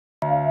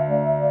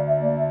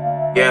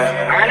Yeah.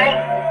 Ernie?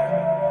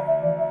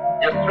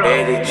 You're through.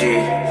 Eddy G.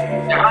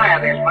 You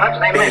hire these much,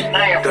 they may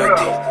snag you through.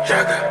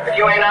 If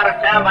you ain't out of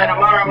town by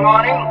tomorrow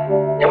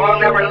morning, you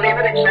won't never leave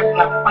it except in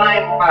a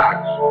fine box.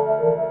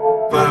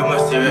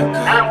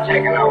 I'm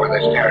taking over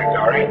this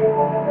territory.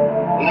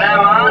 From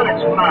now on,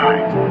 it's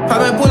mine.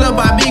 From I pull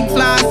up a big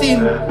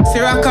flossing,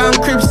 Syracuse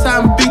Crips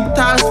and big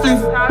tall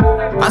spliff.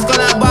 As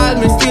gonna ball,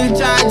 me still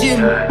charge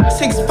him.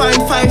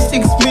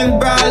 6.56 mil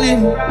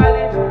brawling.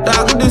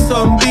 Dog do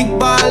some big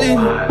balling.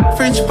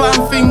 Fridge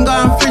pan finger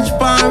and fridge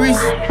pan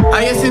wrist.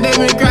 And yesterday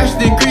me crash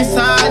the Chris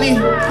Hardy.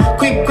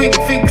 Quick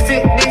fix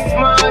it this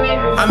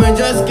morning. I me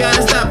just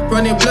can't stop,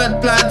 run the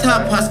blood clot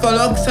top. I skull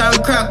ox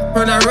and crack,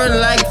 run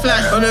like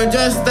flash. When I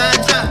just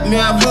start chat, me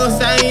have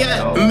house and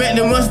yacht. Me make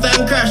the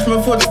Mustang crash,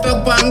 my foot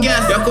stuck on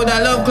gas. You coulda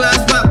love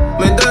class back,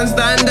 me don't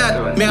stand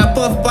that. Me a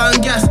puff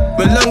on gas,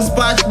 me lungs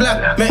patch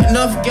black. Make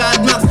enough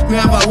guard max, me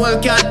have a whole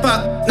cat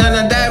pack.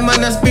 None a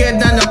diamond, a spade,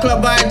 none a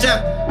club I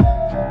jack.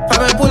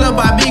 From I pull up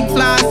a big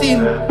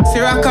flossing,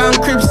 Syracuse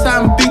Crips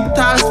and big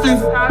tall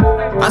spliff.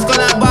 As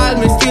gonna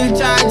ball, me still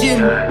charge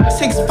him.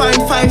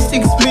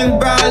 6.56 mil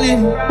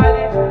brawling.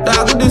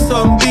 Dog do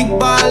some big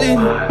balling.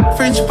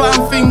 Fridge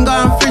pan finger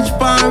and fridge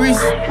pan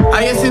wrist.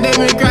 And yesterday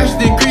me crash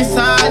the Chris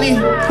Hardy.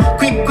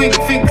 Quick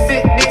fix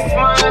it this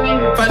morning.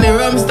 From the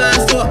rum star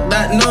soap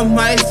that numb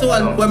my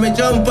soul. When me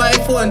jump by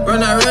phone, run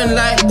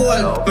like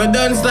gold. Me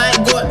dance like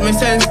goat, me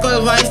send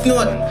skull voice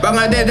note. Bang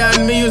a dead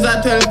and me use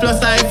a 12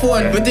 plus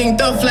iPhone. Me think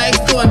tough like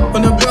stone,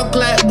 when I broke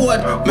like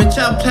board. Me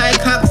chop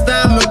like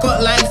hackstar, me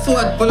cut like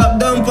sword. Pull up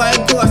down by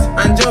coast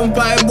and jump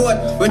by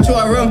boat. We throw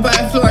a run by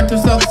floor to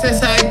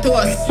success I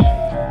toast.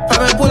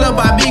 From I pull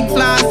up a big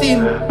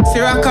flossing,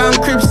 Syracuse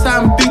Crips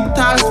and big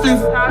tall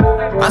spliff.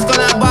 As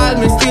gonna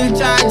ball, me still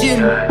charge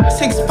him.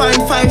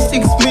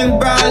 6.56 mil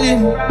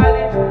brawling.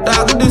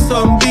 Dog do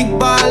some big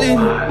balling.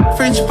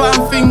 Fridge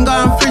pan finger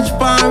and fridge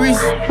pan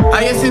wrist.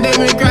 And yesterday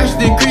me crash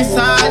the Chris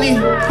Hardy.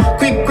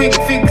 Quick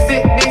fix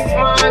it this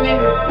morning.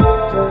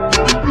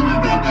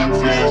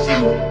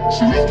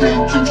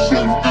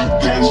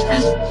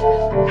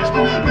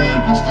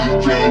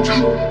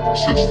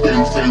 Six,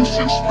 5, 6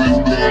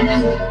 mil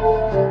brawling.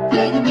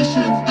 Dog do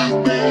some big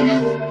balling.